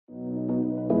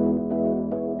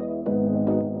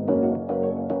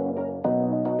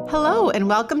Hello, and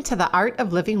welcome to the Art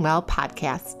of Living Well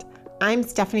podcast. I'm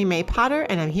Stephanie May Potter,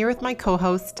 and I'm here with my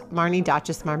co-host, Marnie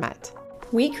Dotches-Marmette.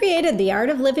 We created the Art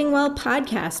of Living Well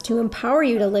podcast to empower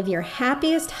you to live your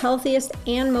happiest, healthiest,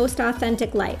 and most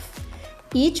authentic life.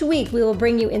 Each week, we will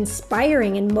bring you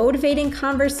inspiring and motivating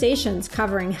conversations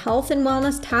covering health and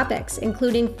wellness topics,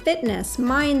 including fitness,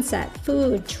 mindset,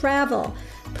 food, travel,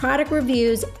 product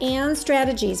reviews, and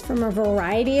strategies from a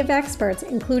variety of experts,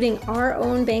 including our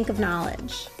own bank of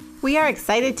knowledge. We are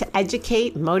excited to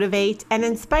educate, motivate, and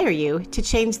inspire you to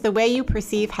change the way you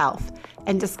perceive health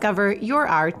and discover your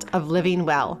art of living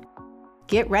well.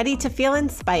 Get ready to feel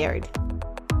inspired.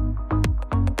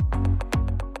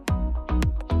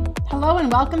 Hello,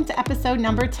 and welcome to episode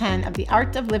number 10 of the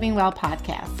Art of Living Well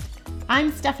podcast.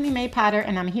 I'm Stephanie May Potter,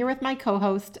 and I'm here with my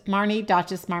co-host, Marnie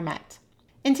Dotches-Marmette.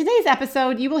 In today's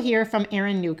episode, you will hear from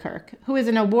Erin Newkirk, who is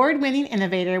an award-winning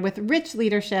innovator with rich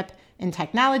leadership in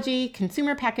technology,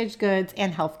 consumer packaged goods,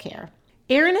 and healthcare.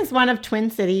 Erin is one of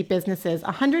Twin City Business's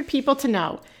 100 People to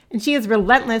Know, and she is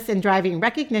relentless in driving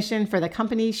recognition for the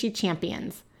companies she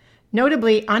champions.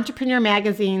 Notably, Entrepreneur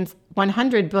Magazine's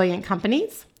 100 Brilliant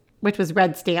Companies, which was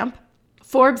Red Stamp,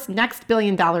 Forbes' Next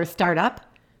Billion-Dollar Startup,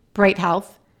 Bright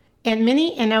Health, and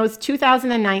Minnie Inno's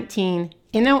 2019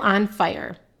 Inno on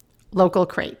Fire, Local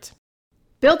Crate.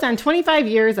 Built on 25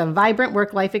 years of vibrant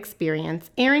work-life experience,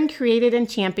 Erin created and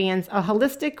champions a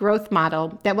holistic growth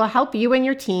model that will help you and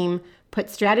your team put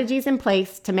strategies in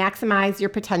place to maximize your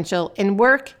potential in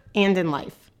work and in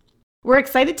life. We're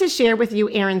excited to share with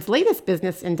you Erin's latest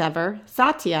business endeavor,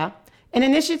 Satya, an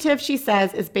initiative she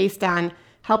says is based on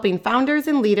helping founders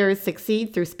and leaders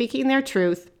succeed through speaking their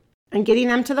truth and getting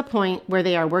them to the point where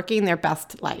they are working their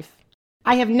best life.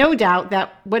 I have no doubt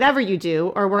that whatever you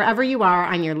do or wherever you are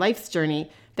on your life's journey,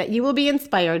 that you will be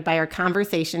inspired by our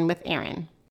conversation with Erin.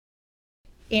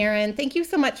 Erin, thank you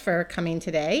so much for coming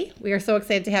today. We are so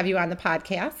excited to have you on the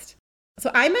podcast.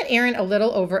 So I met Erin a little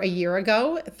over a year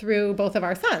ago through both of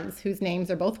our sons, whose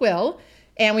names are both Will,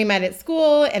 and we met at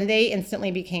school and they instantly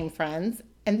became friends.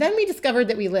 And then we discovered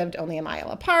that we lived only a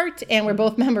mile apart, and we're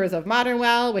both members of Modern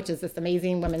Well, which is this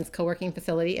amazing women's co-working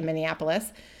facility in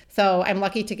Minneapolis. So I'm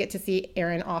lucky to get to see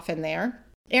Erin often there.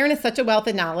 Erin is such a wealth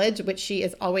of knowledge, which she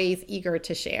is always eager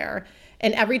to share.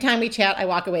 And every time we chat, I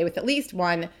walk away with at least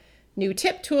one new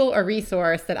tip, tool, or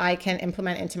resource that I can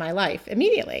implement into my life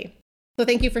immediately. So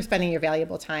thank you for spending your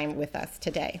valuable time with us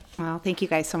today. Well, thank you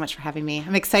guys so much for having me.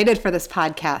 I'm excited for this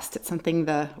podcast. It's something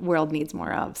the world needs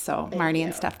more of. So Marnie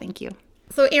and Steph, thank you.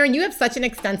 So Erin, you have such an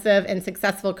extensive and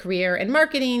successful career in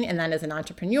marketing and then as an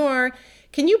entrepreneur.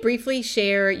 Can you briefly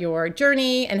share your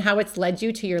journey and how it's led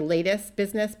you to your latest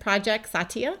business project,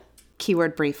 Satya?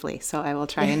 Keyword briefly, so I will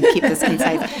try and keep this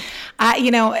concise.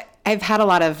 I've had a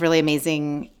lot of really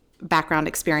amazing background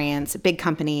experience, big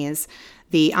companies.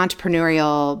 The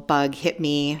entrepreneurial bug hit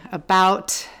me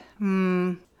about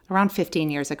around 15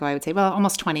 years ago, I would say. Well,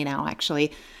 almost 20 now,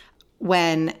 actually,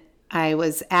 when I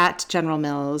was at General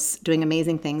Mills doing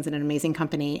amazing things in an amazing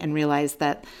company and realized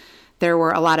that there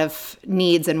were a lot of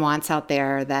needs and wants out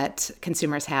there that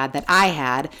consumers had, that I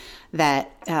had,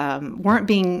 that weren't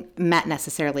being met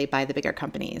necessarily by the bigger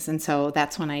companies. And so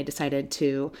that's when I decided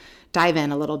to dive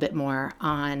in a little bit more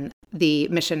on the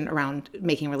mission around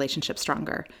making relationships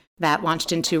stronger. That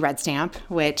launched into Red Stamp,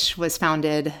 which was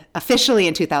founded officially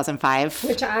in 2005.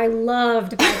 Which I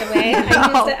loved, by the way.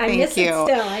 I miss it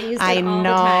still. I use it all the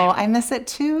time. I miss it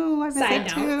too.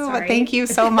 Side note, but thank you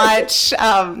so much.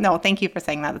 No, thank you for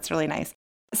saying that. That's really nice.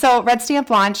 So Red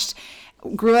Stamp launched,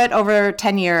 grew it over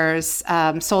 10 years,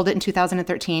 sold it in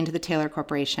 2013 to the Taylor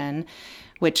Corporation,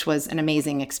 which was an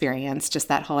amazing experience. Just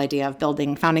that whole idea of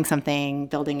founding something,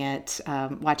 building it,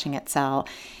 watching it sell,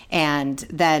 and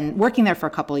then working there for a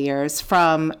couple of years.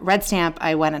 From Red Stamp,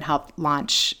 I went and helped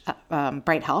launch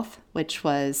Bright Health, which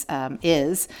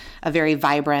is a very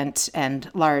vibrant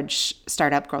and large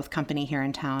startup growth company here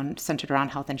in town centered around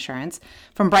health insurance.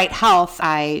 From Bright Health,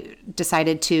 I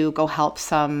decided to go help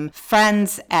some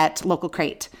friends at Local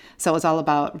Crate. So it was all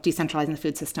about decentralizing the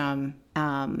food system,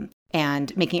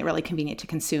 and making it really convenient to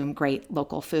consume great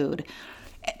local food.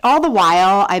 All the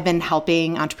while, I've been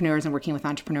helping entrepreneurs and working with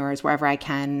entrepreneurs wherever I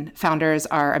can. Founders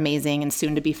are amazing, and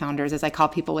soon-to-be founders, as I call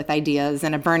people with ideas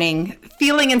and a burning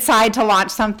feeling inside to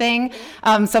launch something.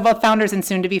 So both founders and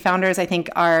soon-to-be founders, I think,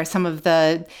 are some of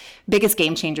the biggest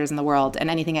game changers in the world, and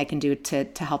anything I can do to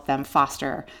help them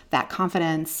foster that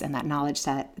confidence and that knowledge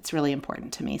set, it's really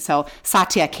important to me. So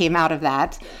Satya came out of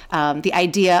that, the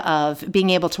idea of being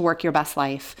able to work your best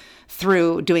life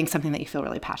through doing something that you feel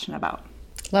really passionate about.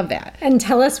 Love that. And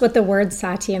tell us what the word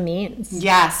satya means.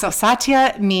 Yeah, so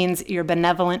satya means your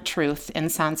benevolent truth in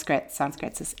Sanskrit.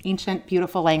 Sanskrit's this ancient,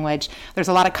 beautiful language. There's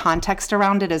a lot of context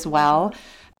around it as well.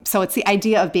 So it's the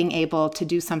idea of being able to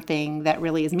do something that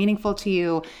really is meaningful to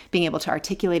you, being able to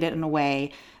articulate it in a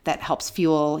way that helps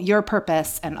fuel your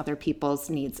purpose and other people's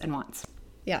needs and wants.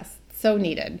 Yes. So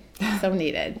needed. So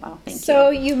needed. Well, thank you.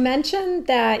 So you mentioned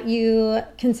that you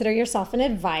consider yourself an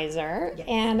advisor, Yes.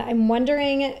 and I'm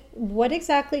wondering, what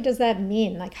exactly does that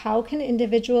mean? Like, how can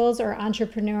individuals or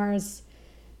entrepreneurs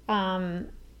kind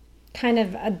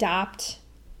of adopt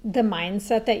the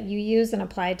mindset that you use and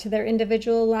apply it to their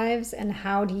individual lives, and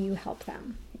how do you help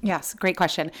them? Yes, great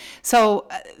question. So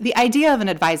the idea of an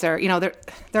advisor,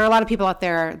 there are a lot of people out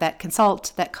there that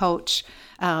consult, that coach.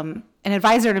 An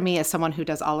advisor to me is someone who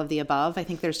does all of the above. I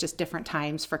think there's just different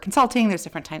times for consulting. There's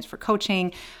different times for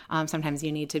coaching. Sometimes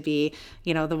you need to be,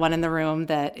 the one in the room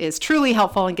that is truly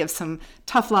helpful and gives some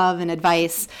tough love and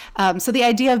advice. So the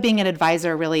idea of being an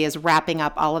advisor really is wrapping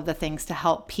up all of the things to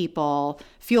help people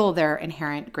fuel their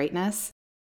inherent greatness.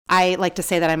 I like to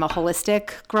say that I'm a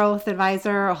holistic growth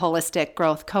advisor, a holistic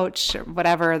growth coach, or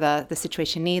whatever the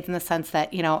situation needs, in the sense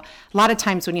that, a lot of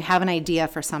times when you have an idea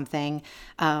for something,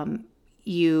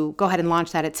 you go ahead and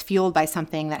launch that. It's fueled by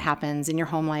something that happens in your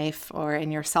home life or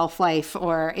in your self life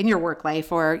or in your work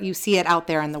life, or you see it out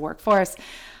there in the workforce.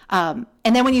 And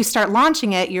then when you start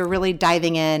launching it, you're really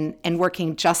diving in and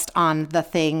working just on the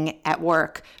thing at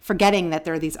work, forgetting that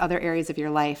there are these other areas of your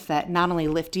life that not only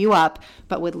lift you up,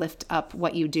 but would lift up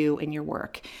what you do in your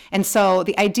work. And so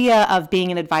the idea of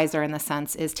being an advisor in the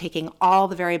sense is taking all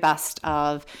the very best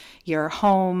of your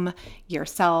home,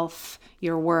 yourself,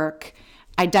 your work,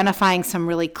 identifying some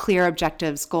really clear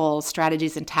objectives, goals,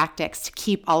 strategies, and tactics to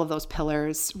keep all of those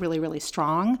pillars really, really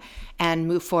strong and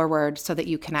move forward so that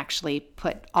you can actually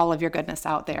put all of your goodness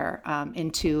out there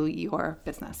into your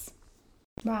business.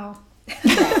 Wow.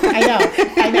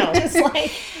 I know. Just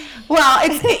like, well,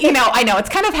 it's, I know it's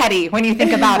kind of heady when you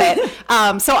think about it.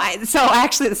 So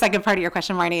actually the second part of your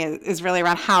question, Marnie, is really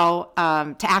around how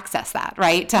to access that,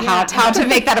 right? How to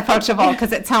make that approachable,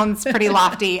 because it sounds pretty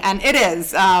lofty, and it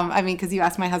is. Because you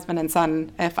asked my husband and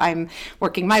son if I'm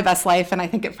working my best life, and I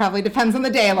think it probably depends on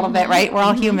the day a little bit, right? We're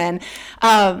all human.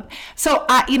 So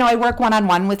I work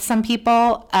one-on-one with some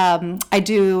people. I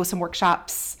do some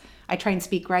workshops. I try and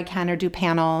speak where I can or do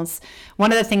panels.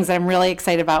 One of the things that I'm really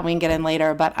excited about, we can get in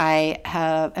later, but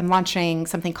I'm launching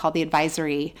something called The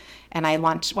Advisory, and I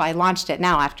launched it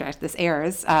now after this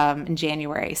airs in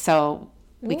January. So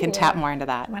we can tap more into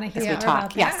that wanna hear as we more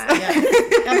talk. about Yes.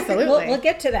 that. Absolutely. We'll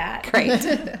get to that.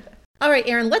 Great. All right,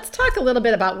 Erin, let's talk a little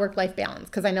bit about work-life balance,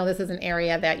 because I know this is an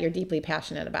area that you're deeply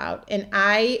passionate about. And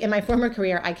in my former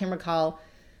career, I can recall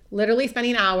literally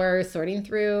spending hours sorting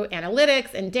through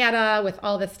analytics and data with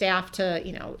all the staff to,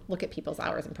 look at people's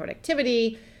hours and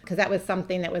productivity, because that was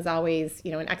something that was always,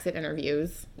 in exit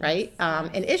interviews, right?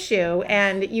 An issue.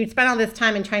 And you'd spend all this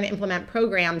time in trying to implement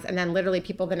programs, and then literally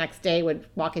people the next day would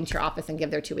walk into your office and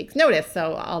give their 2 weeks notice.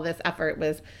 So all this effort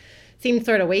seemed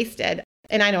sort of wasted.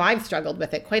 And I know I've struggled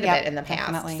with it quite a bit in the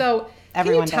past. Definitely. So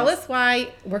Everyone can you tell does. us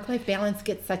why work-life balance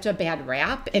gets such a bad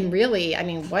rap? And really,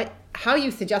 how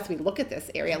you suggest we look at this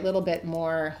area a little bit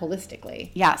more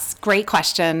holistically? Yes, great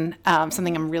question.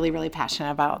 Something I'm really, really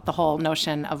passionate about, the whole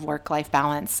notion of work-life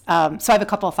balance. So I have a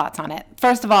couple of thoughts on it.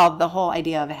 First of all, the whole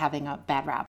idea of it having a bad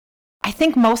rap. I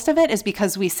think most of it is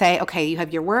because we say, okay, you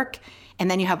have your work,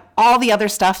 and then you have all the other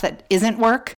stuff that isn't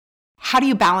work. How do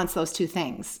you balance those two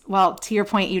things? Well, to your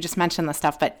point, you just mentioned the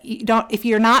stuff, but if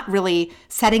you're not really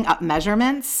setting up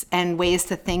measurements and ways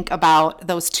to think about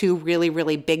those two really,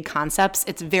 really big concepts,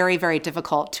 it's very, very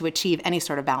difficult to achieve any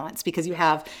sort of balance, because you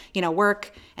have,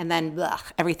 work and then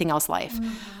everything else life.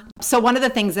 Mm-hmm. So one of the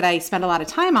things that I spend a lot of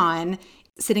time on,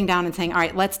 sitting down and saying, all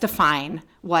right, let's define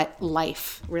what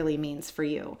life really means for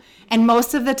you. And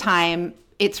most of the time,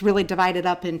 it's really divided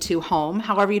up into home,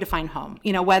 however you define home.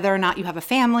 Whether or not you have a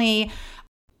family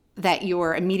that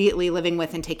you're immediately living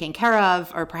with and taking care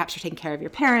of, or perhaps you're taking care of your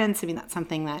parents. That's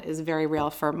something that is very real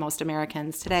for most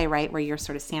Americans today, right? Where you're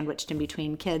sort of sandwiched in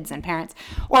between kids and parents.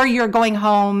 Or you're going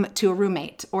home to a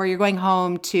roommate, or you're going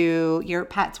home to your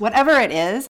pets, whatever it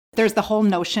is. There's the whole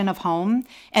notion of home,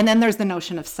 and then there's the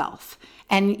notion of self.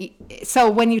 And so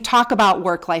when you talk about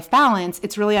work-life balance,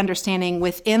 it's really understanding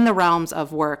within the realms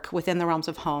of work, within the realms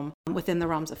of home, within the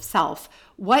realms of self,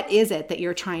 what is it that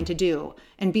you're trying to do?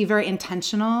 And be very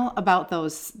intentional about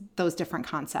those different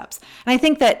concepts. And I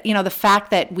think that, the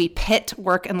fact that we pit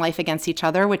work and life against each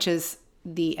other, which is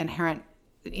the inherent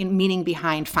meaning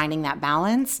behind finding that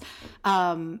balance,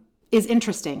 is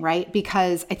interesting, right?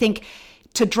 Because I think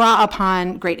to draw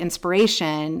upon great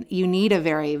inspiration, you need a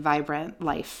very vibrant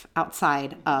life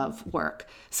outside of work.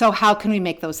 So how can we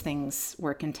make those things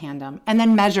work in tandem? And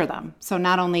then measure them. So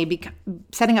not only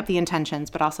setting up the intentions,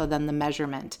 but also then the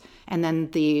measurement and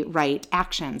then the right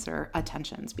actions or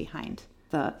attentions behind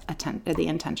the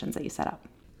intentions that you set up.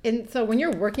 And so when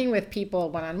you're working with people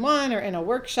one-on-one or in a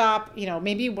workshop,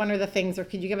 maybe one of the things, or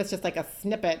could you give us just like a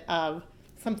snippet of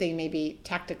something maybe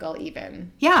tactical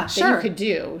even that you could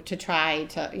do to try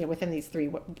to, within these three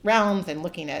realms and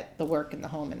looking at the work and the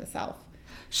home and the self?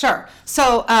 Sure.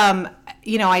 So,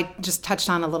 I just touched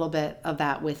on a little bit of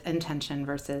that with intention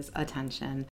versus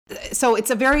attention. So it's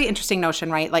a very interesting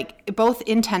notion, right? Like both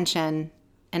intention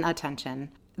and attention,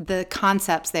 the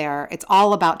concepts there, it's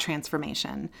all about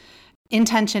transformation.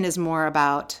 Intention is more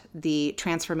about the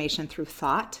transformation through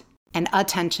thought, and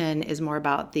attention is more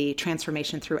about the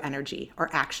transformation through energy or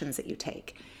actions that you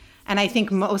take. And I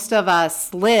think most of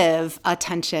us live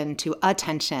attention to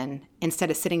attention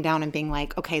instead of sitting down and being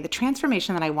like, okay, the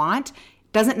transformation that I want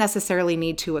doesn't necessarily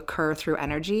need to occur through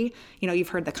energy. You've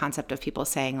heard the concept of people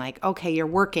saying like, okay, you're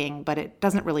working, but it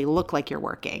doesn't really look like you're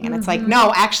working. And it's like,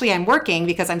 no, actually I'm working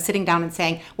because I'm sitting down and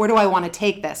saying, where do I want to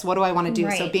take this? What do I want to do?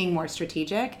 Right. So being more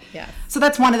strategic. Yeah. So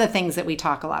that's one of the things that we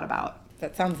talk a lot about.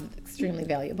 That sounds extremely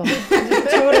valuable.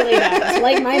 Totally does.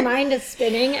 Like my mind is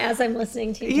spinning as I'm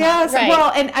listening to you. Yes. Right.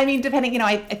 Well, and I mean, depending,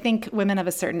 I think women of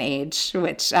a certain age,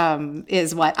 which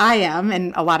is what I am,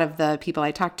 and a lot of the people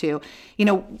I talk to,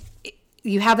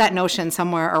 you have that notion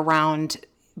somewhere around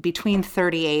between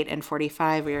 38 and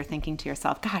 45 where you're thinking to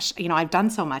yourself, gosh, I've done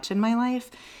so much in my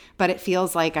life, but it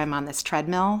feels like I'm on this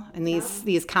treadmill, and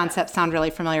these concepts sound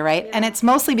really familiar, right? Yeah. And it's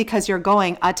mostly because you're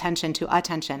going attention to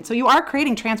attention. So you are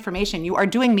creating transformation. You are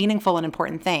doing meaningful and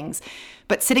important things.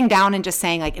 But sitting down and just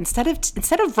saying like, instead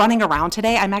of running around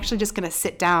today, I'm actually just going to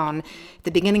sit down at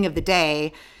the beginning of the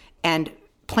day and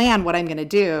plan what I'm going to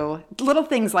do. Little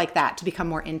things like that to become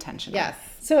more intentional. Yes.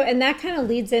 So, and that kind of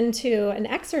leads into an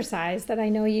exercise that I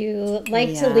know you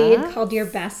like to lead called Your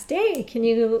Best Day. Can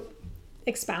you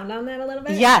expound on that a little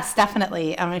bit? Yes,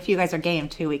 definitely. If you guys are game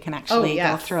too, we can actually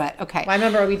go through it. Okay. Well, I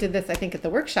remember we did this, I think, at the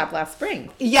workshop last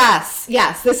spring. Yes.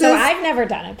 I've never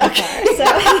done it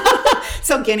before.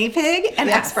 So guinea pig and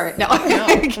expert. No,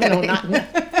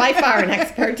 not by far an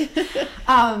expert.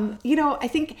 I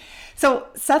think, so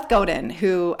Seth Godin,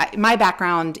 who my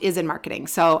background is in marketing.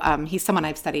 So he's someone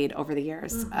I've studied over the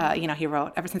years.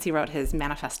 Ever since he wrote his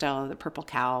manifesto, The Purple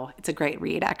Cow, it's a great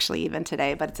read actually even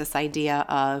today, but it's this idea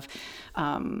of,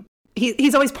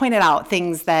 he's always pointed out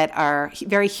things that are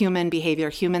very human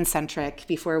behavior, human-centric,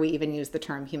 before we even use the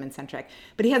term human-centric.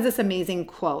 But he has this amazing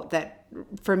quote that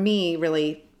for me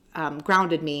really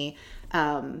grounded me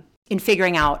in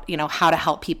figuring out, how to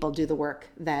help people do the work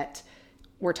that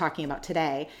we're talking about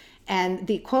today. And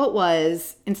the quote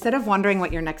was, instead of wondering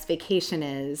what your next vacation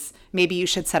is, maybe you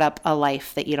should set up a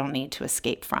life that you don't need to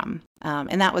escape from.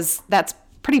 And that's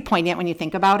pretty poignant when you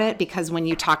think about it, because when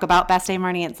you talk about best day,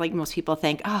 Marnie, it's like most people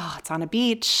think, oh, it's on a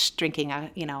beach, drinking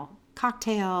a,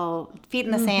 cocktail, feet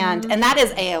in the sand. And that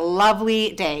is a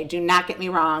lovely day. Do not get me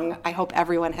wrong. I hope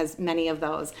everyone has many of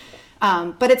those.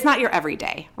 But it's not your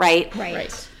everyday, right?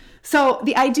 Right. So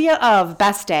the idea of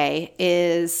best day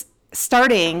is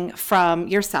starting from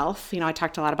yourself. I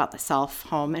talked a lot about the self,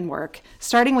 home, and work.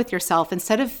 Starting with yourself,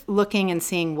 instead of looking and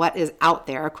seeing what is out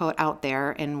there, quote, out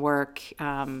there in work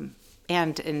and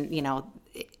in,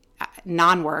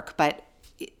 non-work, but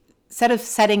instead of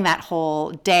setting that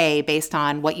whole day based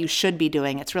on what you should be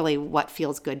doing, it's really what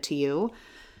feels good to you.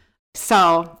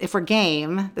 So if we're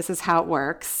game, this is how it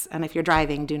works. And if you're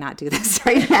driving, do not do this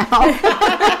right now.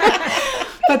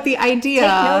 But the idea...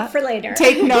 Take note for later.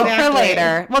 Take note for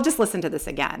later. Well, just listen to this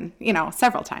again,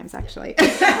 several times actually.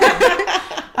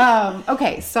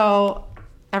 Okay, so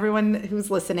everyone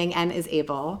who's listening and is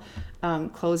able,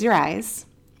 close your eyes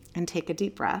and take a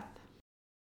deep breath.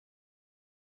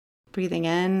 Breathing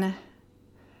in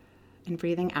and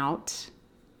breathing out.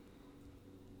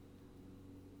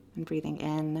 And breathing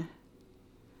in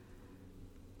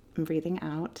and breathing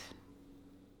out.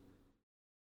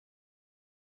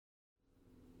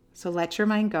 So let your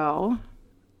mind go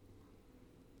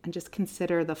and just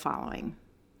consider the following.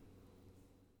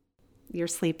 You're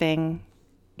sleeping.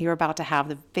 You're about to have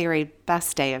the very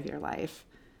best day of your life.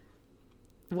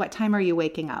 What time are you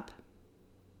waking up?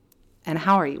 And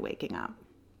how are you waking up?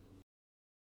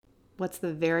 What's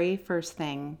the very first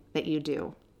thing that you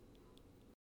do?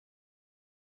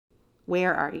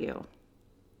 Where are you?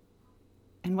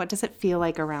 And what does it feel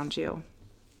like around you?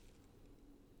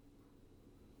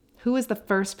 Who is the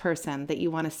first person that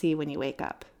you want to see when you wake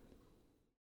up?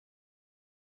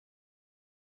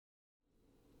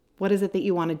 What is it that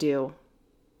you want to do?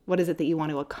 What is it that you want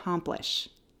to accomplish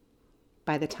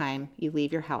by the time you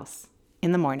leave your house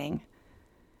in the morning?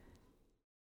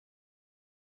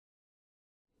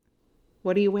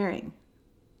 What are you wearing?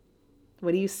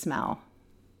 What do you smell?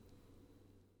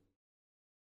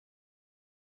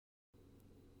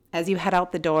 As you head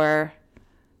out the door,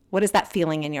 what is that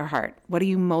feeling in your heart? What are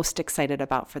you most excited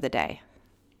about for the day?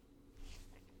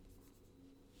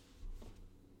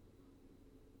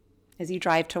 As you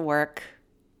drive to work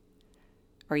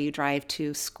or you drive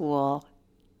to school,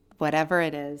 whatever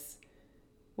it is,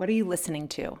 what are you listening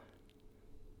to?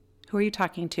 Who are you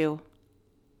talking to?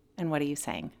 And what are you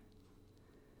saying?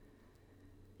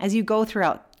 As you go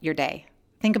throughout your day,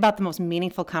 think about the most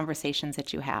meaningful conversations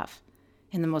that you have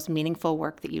and the most meaningful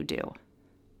work that you do.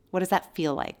 What does that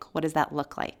feel like? What does that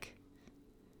look like?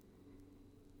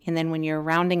 And then when you're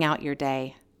rounding out your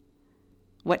day,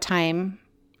 what time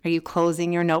are you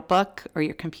closing your notebook or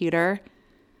your computer,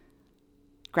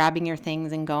 grabbing your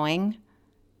things and going?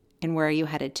 And where are you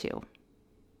headed to?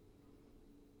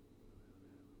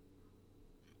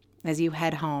 As you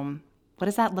head home, what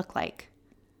does that look like?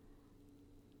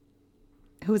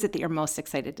 Who is it that you're most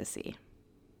excited to see?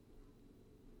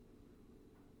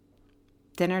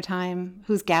 Dinner time,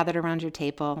 who's gathered around your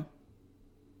table?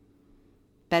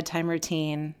 Bedtime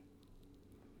routine,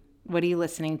 what are you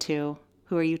listening to?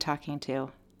 Who are you talking to?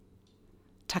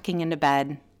 Tucking into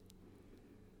bed.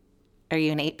 Are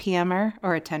you an 8 p.m.er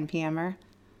or a 10 p.m.er?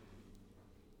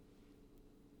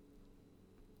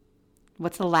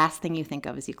 What's the last thing you think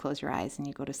of as you close your eyes and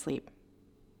you go to sleep?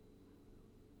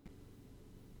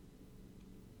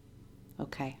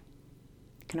 Okay,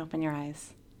 you can open your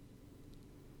eyes.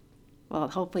 Well,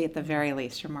 hopefully at the very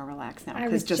least you're more relaxed now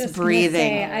because just breathing.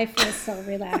 Say, I feel so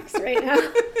relaxed right now.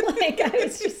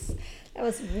 That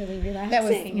was really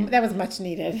relaxing. That was much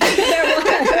needed.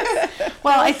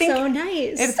 Well, I think so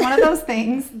nice. It's one of those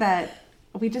things that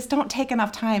we just don't take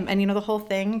enough time. And the whole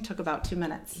thing took about 2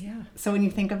 minutes. Yeah. So when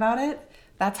you think about it,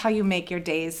 that's how you make your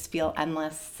days feel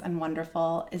endless and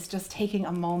wonderful, is just taking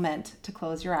a moment to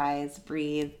close your eyes,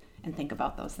 breathe, and think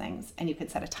about those things. And you could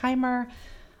set a timer.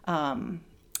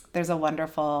 There's a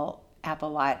wonderful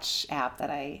Apple Watch app that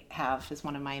I have as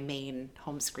one of my main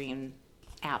home screen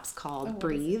apps called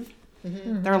Breathe.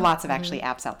 Mm-hmm. There are lots of actually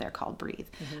apps out there called Breathe.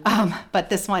 Mm-hmm. But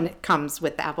this one comes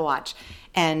with the Apple Watch.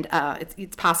 And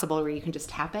it's possible where you can just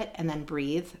tap it and then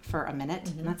breathe for a minute,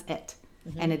 and that's it.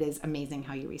 Mm-hmm. And it is amazing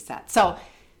how you reset. So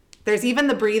there's even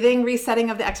the breathing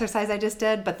resetting of the exercise I just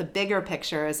did, but the bigger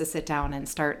picture is to sit down and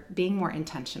start being more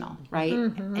intentional, right?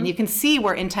 Mm-hmm. And you can see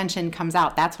where intention comes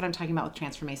out. That's what I'm talking about with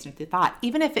transformation through thought.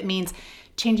 Even if it means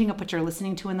changing up what you're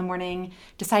listening to in the morning,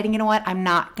 deciding, I'm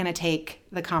not going to take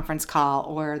the conference call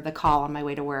or the call on my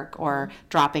way to work or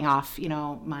dropping off,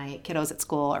 my kiddos at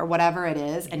school or whatever it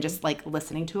is, and just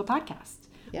listening to a podcast.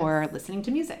 Yes. Or listening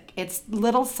to music. It's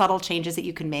little subtle changes that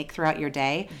you can make throughout your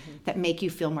day that make you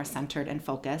feel more centered and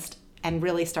focused and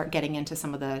really start getting into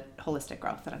some of the holistic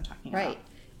growth that I'm talking about. Right.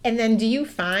 And then do you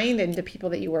find, and do people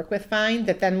that you work with find,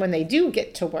 that then when they do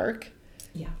get to work,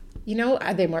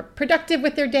 are they more productive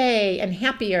with their day and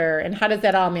happier? And how does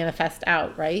that all manifest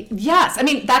out, right? Yes.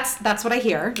 That's what I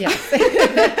hear. Yeah.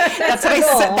 That's what I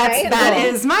said. That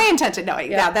is my intention. No,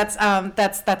 that's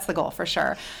the goal for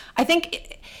sure. I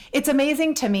think it's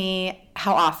amazing to me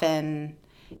how often,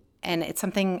 and it's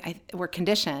something we're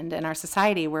conditioned in our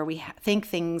society where we think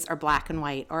things are black and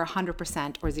white or 100%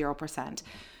 or 0%.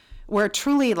 We're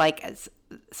truly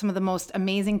some of the most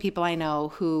amazing people I know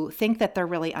who think that they're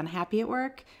really unhappy at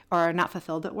work or not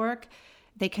fulfilled at work.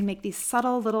 They can make these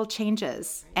subtle little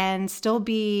changes and still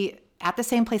be at the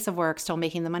same place of work, still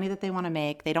making the money that they want to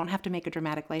make. They don't have to make a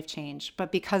dramatic life change,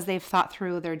 but because they've thought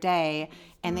through their day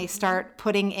and they start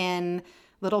putting in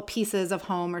little pieces of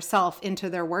home or self into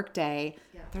their work day,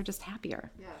 they're just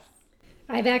happier. Yes.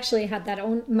 I've actually had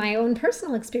my own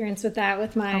personal experience with that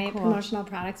with my promotional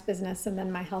products business and then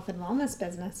my health and wellness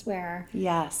business, where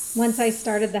once I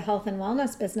started the health and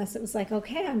wellness business, it was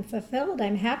okay, I'm fulfilled.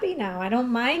 I'm happy now. I don't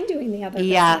mind doing the other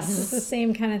business. It's the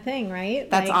same kind of thing, right?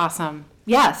 That's awesome.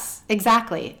 Yes,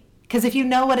 exactly. Because if you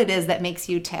know what it is that makes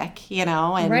you tick,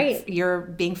 and you're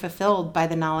being fulfilled by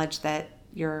the knowledge that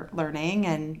you're learning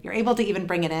and you're able to even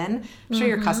bring it in. I'm sure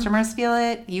your customers feel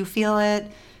it, you feel it,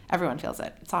 everyone feels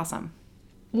it. It's awesome.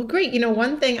 Well, great.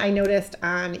 One thing I noticed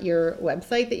on your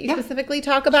website that you specifically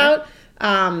talk about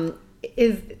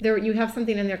is you have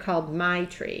something in there called My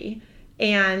Tree.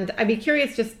 And I'd be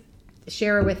curious, just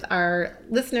share with our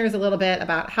listeners a little bit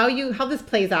about how this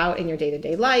plays out in your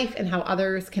day-to-day life and how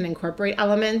others can incorporate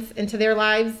elements into their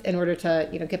lives in order to,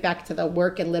 get back to the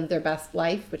work and live their best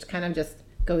life, which kind of just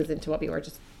goes into what we were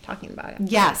just talking about it.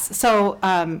 Yes. So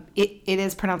it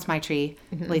is pronounced Maitri.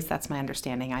 At least that's my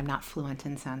understanding. I'm not fluent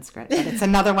in Sanskrit, but it's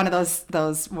another one of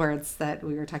those words that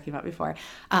we were talking about before.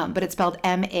 But it's spelled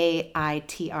Maitri.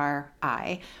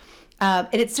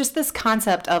 And it's just this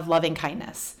concept of loving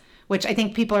kindness, which I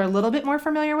think people are a little bit more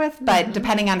familiar with, but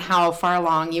depending on how far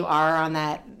along you are on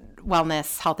that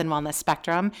health and wellness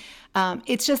spectrum,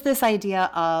 it's just this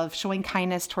idea of showing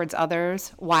kindness towards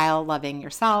others while loving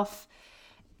yourself.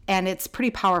 And it's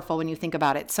pretty powerful when you think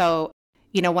about it. So,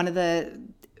 one of the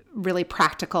really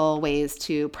practical ways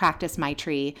to practice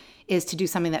Maitri is to do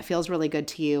something that feels really good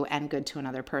to you and good to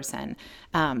another person.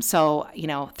 So,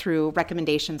 through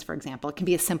recommendations, for example, it can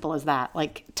be as simple as that,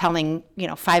 like telling,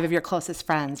 5 of your closest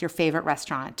friends your favorite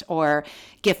restaurant, or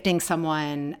gifting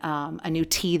someone a new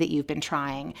tea that you've been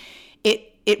trying.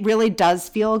 It really does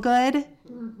feel good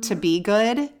to be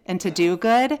good and to do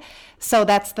good. So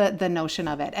that's the notion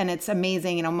of it. And it's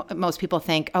amazing. Most people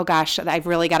think, oh gosh, I've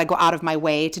really got to go out of my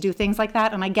way to do things like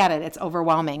that. And I get it. It's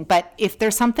overwhelming. But if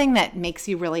there's something that makes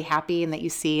you really happy and that you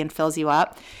see and fills you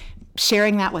up,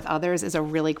 sharing that with others is a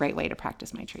really great way to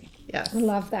practice Maitri. Yes. I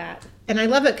love that. And I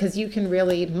love it because you can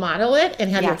really model it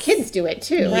and have your kids do it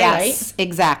too, right? Yes,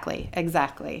 exactly.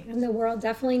 And the world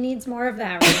definitely needs more of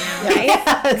that right now, right?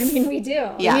 Yes. I mean, we do.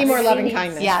 Yes. We need more loving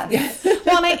kindness. Yes.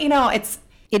 Well, and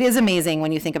it is amazing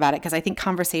when you think about it, because I think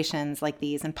conversations like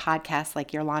these and podcasts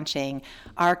like you're launching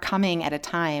are coming at a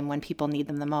time when people need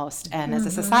them the most. And as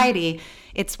a society,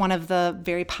 it's one of the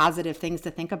very positive things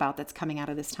to think about that's coming out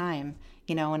of this time,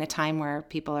 in a time where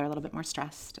people are a little bit more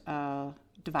stressed,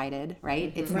 divided,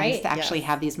 right? It's nice to actually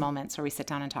have these moments where we sit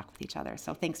down and talk with each other.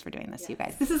 So thanks for doing this, you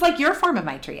guys. This is like your form of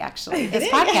Maitri, actually,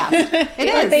 this podcast. It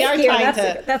is. Thank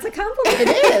you. That's a compliment. It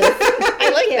is.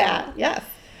 I like that. Yes.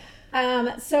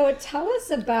 So tell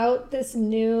us about this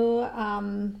new,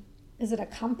 is it a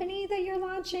company that you're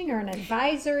launching or an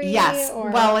advisory? Yes.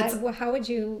 Or how would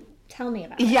you tell me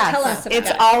about it? Yes. Tell us about it's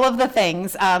it. all of the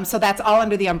things. So that's all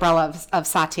under the umbrella of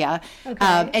Satya.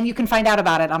 Okay. And you can find out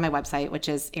about it on my website, which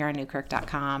is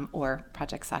erinnewkirk.com or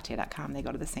projectsatya.com. They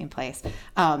go to the same place.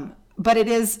 But it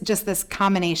is just this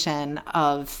combination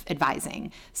of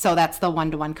advising. So that's the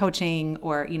one-to-one coaching,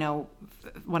 or,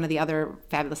 one of the other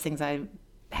fabulous things I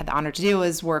had the honor to do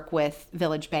is work with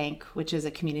Village Bank, which is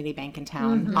a community bank in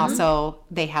town. Also,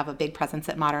 they have a big presence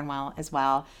at Modern Well as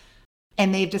well.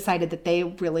 And they've decided that they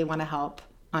really want to help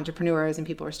entrepreneurs and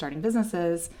people who are starting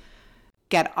businesses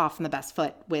get off on the best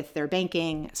foot with their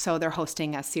banking. So they're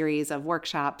hosting a series of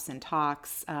workshops and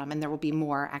talks, and there will be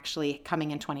more actually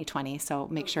coming in 2020. So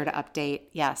make sure to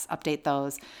update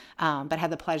those. But had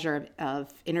the pleasure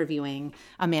of interviewing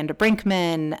Amanda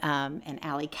Brinkman and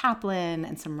Allie Kaplan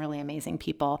and some really amazing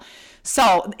people.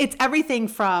 So it's everything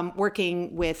from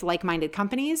working with like-minded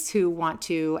companies who want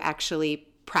to actually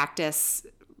practice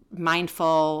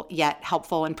mindful yet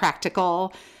helpful and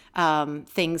practical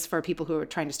things for people who are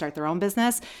trying to start their own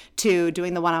business, to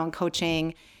doing the one-on-one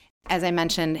coaching. As I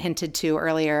mentioned, hinted to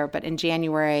earlier, but in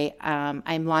January,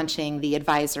 I'm launching the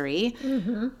advisory,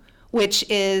 which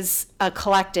is a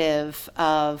collective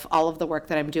of all of the work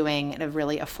that I'm doing at a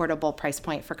really affordable price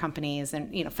point for companies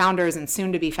and founders and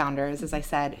soon-to-be founders, as I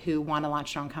said, who want to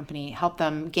launch their own company, help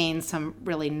them gain some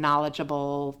really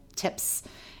knowledgeable tips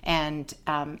and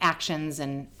actions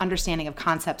and understanding of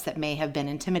concepts that may have been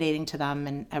intimidating to them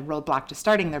and a roadblock to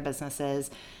starting their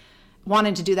businesses.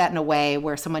 Wanted to do that in a way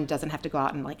where someone doesn't have to go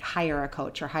out and hire a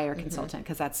coach or hire a consultant,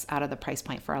 because that's out of the price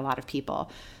point for a lot of people.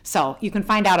 So you can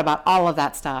find out about all of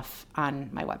that stuff on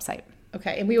my website.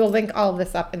 Okay, and we will link all of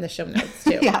this up in the show notes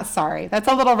too. Yeah, sorry, that's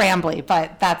a little rambly,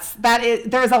 but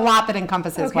there's a lot that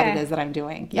encompasses what it is that I'm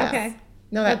doing. Yes. Okay.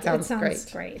 No, that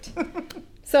sounds great.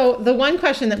 So the one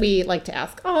question that we like to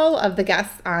ask all of the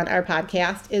guests on our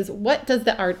podcast is, what does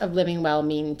the art of living well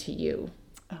mean to you?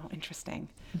 Oh, interesting.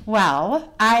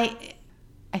 Well, I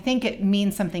think it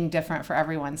means something different for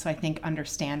everyone. So I think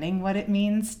understanding what it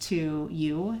means to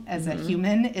you as a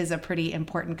human is a pretty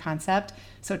important concept.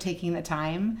 So taking the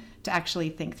time to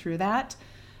actually think through that.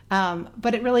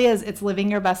 But it really is, it's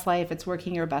living your best life, it's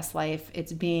working your best life,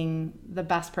 it's being the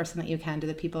best person that you can to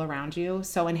the people around you.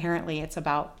 So inherently it's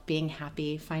about being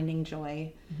happy, finding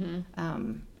joy.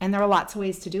 And there are lots of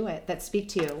ways to do it that speak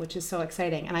to you, which is so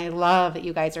exciting. And I love that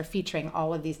you guys are featuring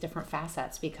all of these different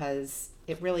facets, because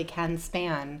it really can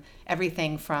span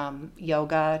everything from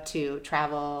yoga to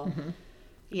travel,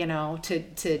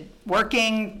 to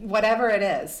working, whatever it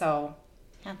is. So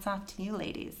hats off to you,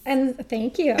 ladies. And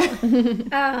thank you.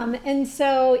 And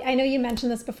so I know you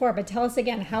mentioned this before, but tell us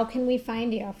again, how can we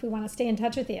find you if we want to stay in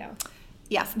touch with you?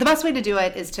 Yes, the best way to do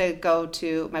it is to go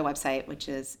to my website, which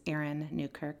is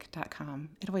erinnewkirk.com.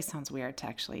 It always sounds weird to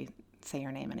actually say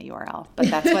your name in a URL, but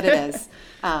that's what it is.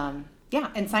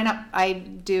 And sign up. I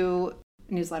do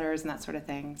newsletters and that sort of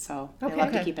thing. So I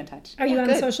love to keep in touch. Are you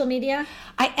on social media?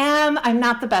 I am. I'm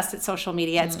not the best at social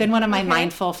media. It's been one of my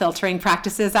mindful filtering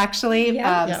practices, actually.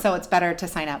 So it's better to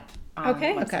sign up.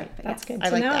 Okay. That's good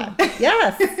to know. That.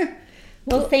 Yes.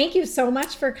 Well, thank you so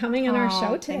much for coming on our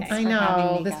show today. I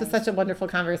know. This was such a wonderful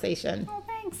conversation. Oh,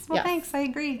 thanks. Well, thanks. I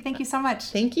agree. Thank you so much.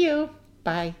 Thank you.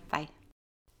 Bye. Bye.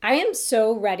 I am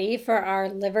so ready for our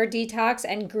liver detox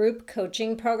and group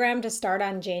coaching program to start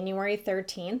on January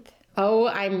 13th. Oh,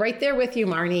 I'm right there with you,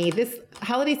 Marnie. This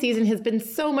holiday season has been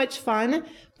so much fun,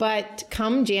 but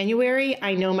come January,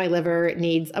 I know my liver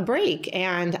needs a break,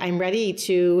 and I'm ready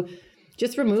to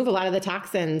just remove a lot of the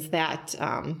toxins that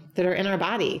are in our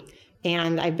body.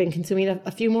 And I've been consuming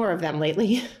a few more of them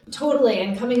lately. Totally.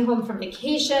 And coming home from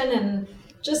vacation and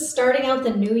just starting out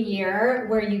the new year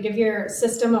where you give your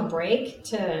system a break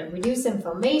to reduce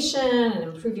inflammation and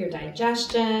improve your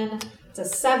digestion. It's a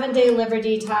 7-day liver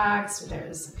detox.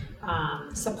 There's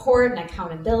support and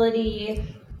accountability.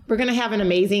 We're going to have an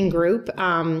amazing group,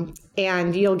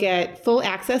 and you'll get full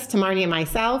access to Marnie and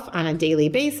myself on a daily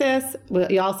basis.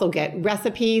 You also get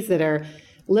recipes that are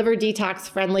liver detox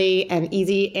friendly and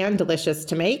easy and delicious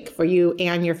to make for you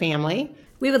and your family.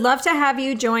 We would love to have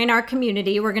you join our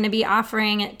community. We're going to be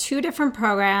offering 2 different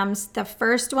programs. The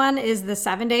first one is the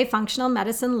 7-day functional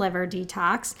medicine liver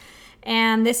detox.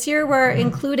 And this year we're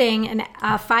including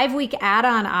a 5-week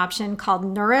add-on option called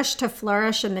Nourish to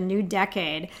Flourish in the New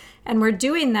Decade. And we're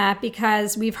doing that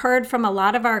because we've heard from a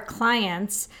lot of our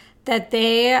clients that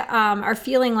they are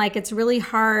feeling like it's really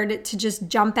hard to just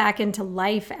jump back into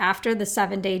life after the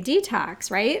 7-day detox,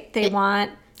 right? They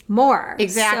want more.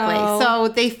 Exactly. So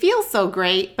they feel so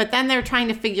great, but then they're trying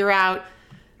to figure out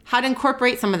how to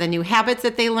incorporate some of the new habits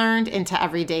that they learned into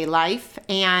everyday life.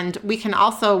 And we can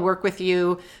also work with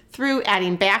you through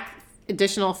adding back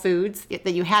additional foods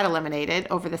that you had eliminated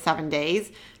over the 7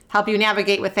 days, help you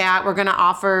navigate with that. We're going to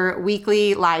offer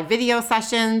weekly live video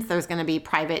sessions. There's going to be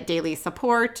private daily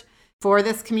support for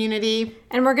this community.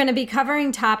 And we're going to be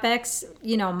covering topics,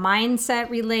 mindset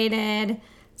related,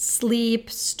 sleep,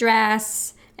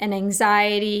 stress, and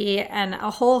anxiety, and a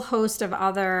whole host of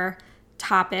other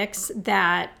topics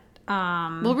that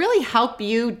will really help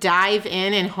you dive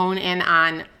in and hone in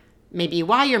on maybe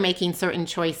why you're making certain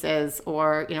choices,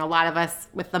 or, a lot of us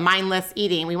with the mindless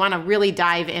eating, we want to really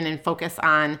dive in and focus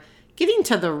on getting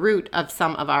to the root of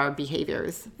some of our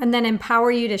behaviors. And then empower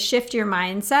you to shift your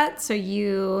mindset so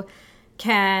you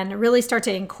can really start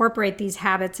to incorporate these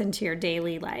habits into your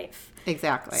daily life.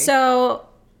 Exactly. So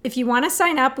if you want to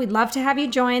sign up, we'd love to have you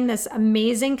join this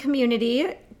amazing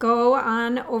community. Go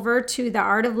on over to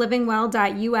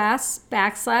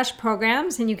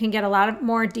theartoflivingwell.us/programs, and you can get a lot of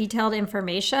more detailed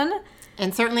information.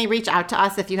 And certainly reach out to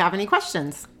us if you have any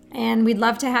questions. And we'd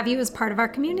love to have you as part of our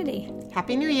community.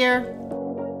 Happy New Year.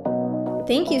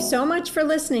 Thank you so much for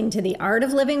listening to the Art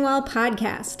of Living Well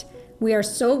podcast. We are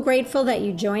so grateful that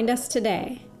you joined us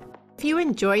today. If you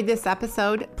enjoyed this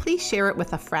episode, please share it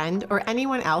with a friend or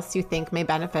anyone else you think may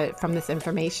benefit from this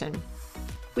information.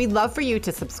 We'd love for you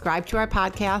to subscribe to our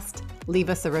podcast, leave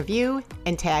us a review,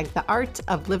 and tag the Art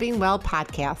of Living Well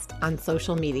podcast on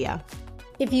social media.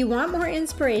 If you want more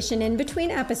inspiration in between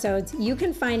episodes, you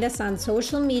can find us on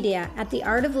social media at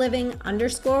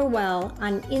theartofliving_well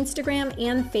on Instagram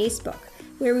and Facebook,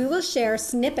 where we will share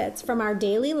snippets from our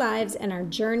daily lives and our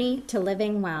journey to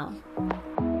living well.